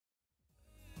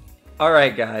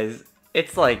Alright guys,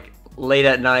 it's like late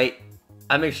at night.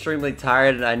 I'm extremely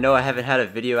tired and I know I haven't had a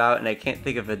video out and I can't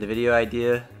think of a video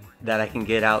idea that I can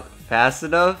get out fast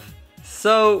enough.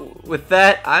 So with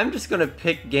that, I'm just gonna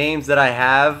pick games that I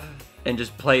have and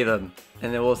just play them.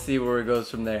 And then we'll see where it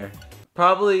goes from there.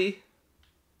 Probably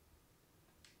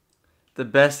the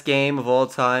best game of all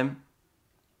time.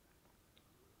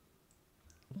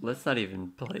 Let's not even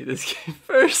play this game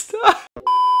first.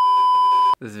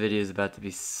 This video is about to be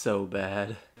so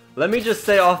bad. Let me just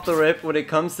say off the rip, when it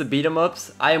comes to beat 'em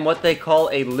ups, I am what they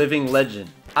call a living legend.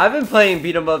 I've been playing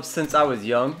beat 'em ups since I was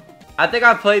young. I think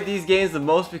I played these games the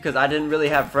most because I didn't really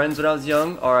have friends when I was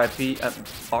young. R.I.P.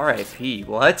 R.I.P.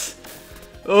 What?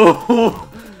 Oh.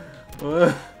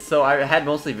 So I had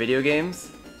mostly video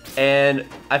games, and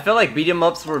I felt like beat 'em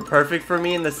ups were perfect for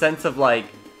me in the sense of like,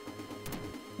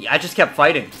 I just kept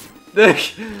fighting.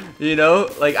 You know,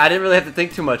 like I didn't really have to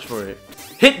think too much for it.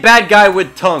 Hit bad guy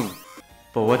with tongue.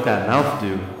 But what that mouth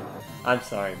do? I'm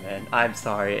sorry, man. I'm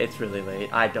sorry. It's really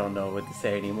late. I don't know what to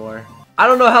say anymore. I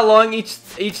don't know how long each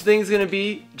thing's gonna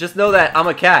be. Just know that I'm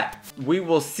a cat. We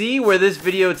will see where this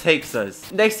video takes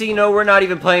us. Next thing you know, we're not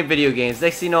even playing video games.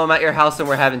 Next thing you know, I'm at your house and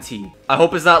we're having tea. I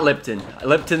hope it's not Lipton.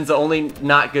 Lipton's the only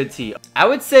not good tea. I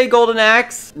would say Golden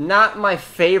Axe. Not my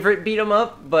favorite beat 'em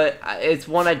up, but it's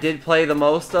one I did play the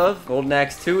most of. Golden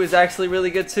Axe 2 is actually really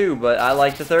good too, but I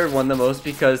like the third one the most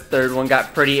because the third one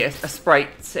got pretty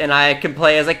sprites and I can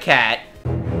play as a cat.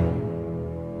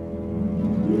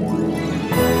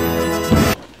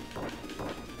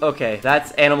 Okay,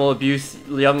 that's animal abuse,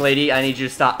 young lady. I need you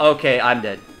to stop. Okay, I'm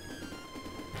dead.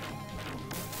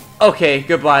 Okay,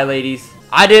 goodbye, ladies.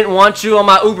 I didn't want you on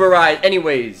my Uber ride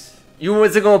anyways. You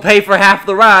wasn't gonna pay for half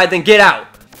the ride, then get out.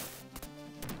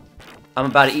 I'm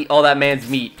about to eat all that man's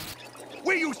meat.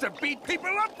 We used to beat people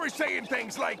up for saying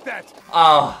things like that.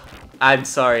 Oh, I'm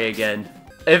sorry again.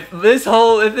 If this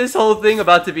whole thing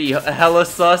about to be hella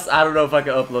sus, I don't know if I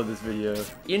can upload this video.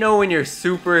 You know when you're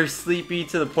super sleepy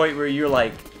to the point where you're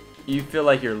like, you feel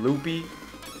like you're loopy?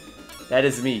 That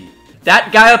is me.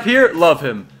 That guy up here, love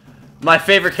him. My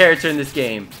favorite character in this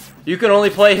game. You can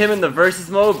only play him in the versus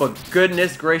mode, but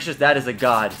goodness gracious, that is a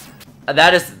god.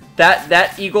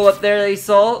 That eagle up there that you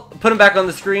saw, put him back on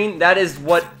the screen. That is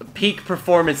what peak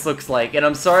performance looks like. And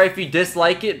I'm sorry if you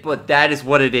dislike it, but that is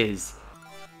what it is.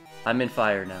 I'm in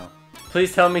fire now.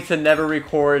 Please tell me to never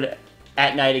record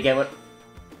at night again.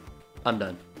 I'm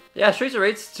done. Yeah, Streets of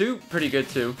Rage 2, pretty good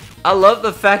too. I love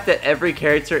the fact that every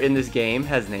character in this game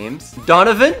has names.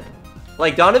 Donovan?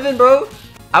 Like Donovan, bro?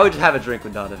 I would just have a drink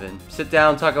with Donovan. Sit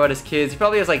down, talk about his kids. He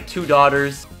probably has like 2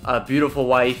 daughters, a beautiful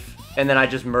wife, and then I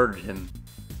just murdered him.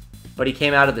 But he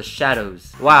came out of the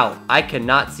shadows. Wow, I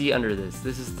cannot see under this.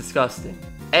 This is disgusting.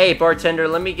 Hey, bartender,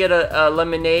 let me get a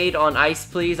lemonade on ice,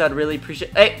 please. I'd really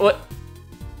appreciate. Hey, what?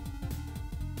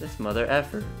 This mother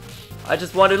effer. I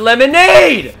just wanted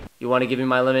lemonade! You want to give me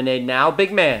my lemonade now,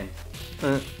 big man?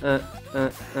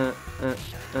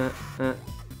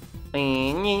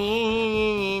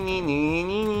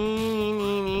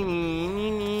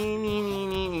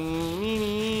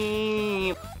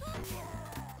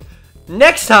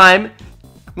 Next time,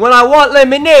 when I want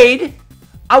lemonade,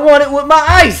 I want it with my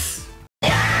ice!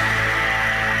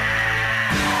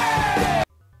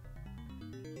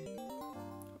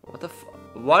 What the f-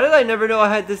 Why did I never know I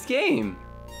had this game?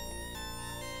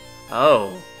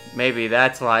 Oh, maybe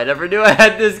that's why I never knew I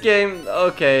had this game.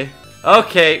 Okay.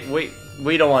 Okay,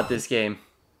 we don't want this game.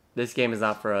 This game is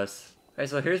not for us. Alright,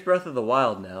 so here's Breath of the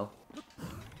Wild now.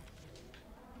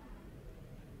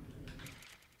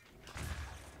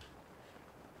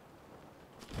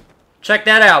 Check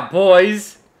that out,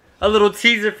 boys! A little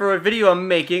teaser for a video I'm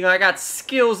making. I got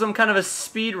skills. I'm kind of a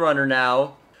speedrunner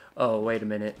now. Oh, wait a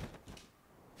minute.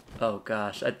 Oh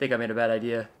gosh, I think I made a bad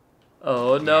idea.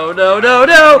 Oh no, no, no,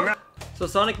 no! So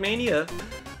Sonic Mania.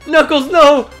 Knuckles,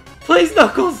 no! Please,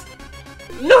 Knuckles!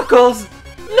 Knuckles!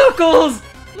 Knuckles!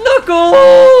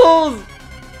 Knuckles!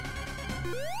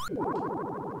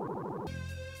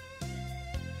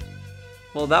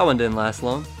 Well, that one didn't last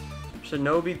long.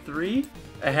 Shinobi 3?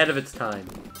 Ahead of its time.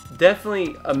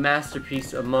 Definitely a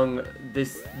masterpiece among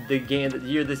the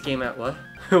year this came out. What?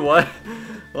 What?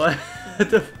 What?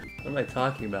 What am I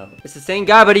talking about? It's the same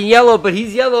guy, but he's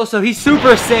yellow, so he's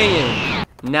Super Saiyan!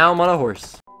 Now I'm on a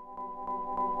horse.